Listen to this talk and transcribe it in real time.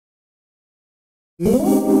I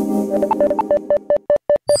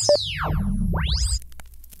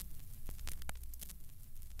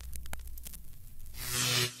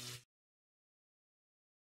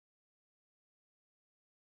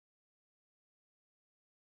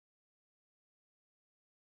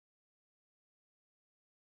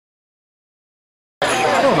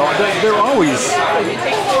don't know. They're always.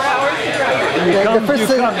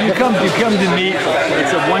 You come to meet.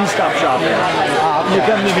 It's a one-stop shop. You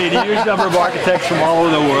come to meet a huge number of architects from all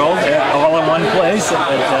over the world, all in one place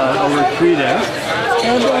over 3 days,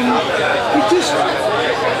 and you just.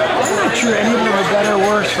 I'm not sure any of them are better or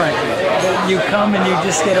worse, frankly. You come and you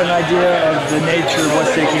just get an idea of the nature of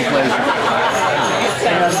what's taking place.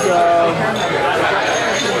 And as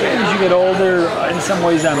you get older, in some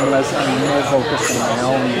ways I'm more focused on my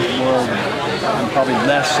own world. I'm probably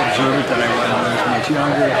less observant than I was when I was much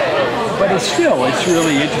younger. But it's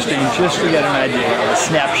really interesting just to get an idea, a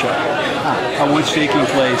snapshot of what's taking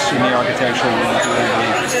place in the architectural world.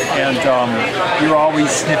 And you're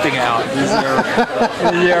always snipping out. Is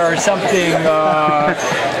there something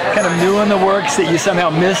kind of new in the works that you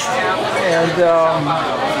somehow missed?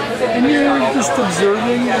 And you're just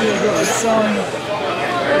observing.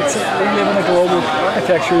 We live in a global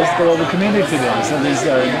architecture, it's a global community today. So it's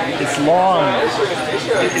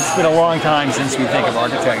been a long time since we think of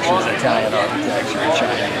architecture as Italian architecture,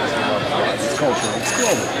 Chinese, it's cultural, it's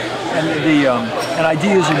global. And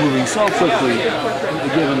ideas are moving so quickly,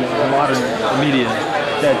 given the modern media,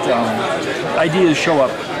 that ideas show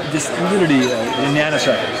up just literally in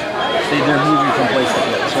nanoseconds. They're moving from place to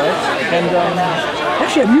place, right? And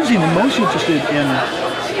actually, I'm usually the most interested in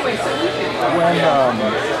when,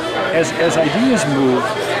 as ideas move,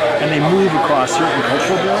 and they move across certain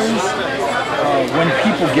cultural barriers, when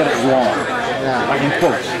people get it wrong, in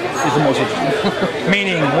quotes, is the most interesting.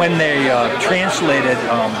 Meaning when they translate it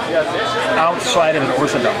outside of an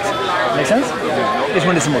orthodox. Make sense? Is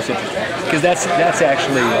when it's the most interesting. Because that's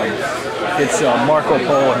actually, it's Marco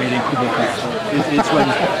Polo meeting Kubla Khan.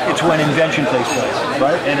 It's when invention takes place,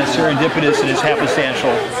 right? And it's serendipitous and it's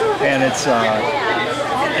happenstantial, and it's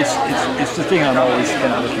the thing I'm always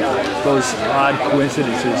kind of looking for. Those odd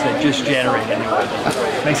coincidences that just generate a new idea.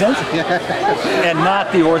 Make sense? And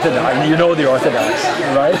not the orthodox. You know the orthodox,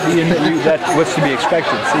 right? That's what's to be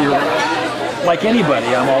expected. So you're like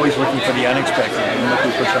anybody. I'm always looking for the unexpected. I'm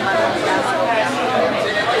looking for something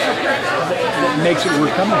that makes it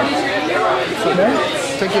worth coming. Okay?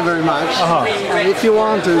 Thank you very much. If you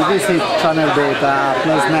want to visit Channel Beta,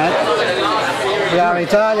 please net. We are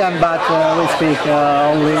Italian, but we speak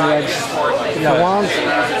all language if you want.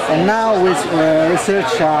 And now we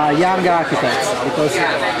research young architects, because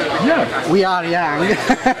we are young.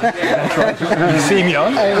 That's right. You seem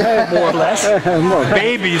young, more or less.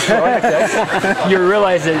 Babies for architects. You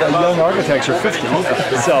realize that young architects are 50.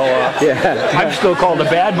 So I'm still called a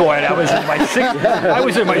bad boy, and I was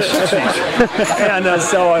in my 60s. And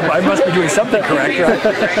so I must be doing something correct, right?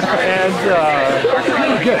 And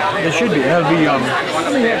good. It should be. It'll be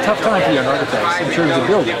a tough time for young architects in terms of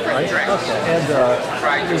building, right? And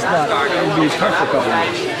it'll be tough for a couple of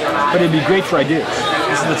years. But it'd be great for ideas.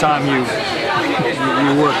 This is the time you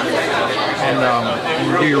work and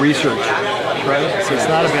do your research, right? So it's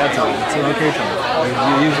not a bad time. It's an okay time.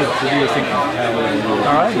 You use it to do your thinking.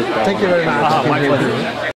 All right? Thank you very much. My pleasure.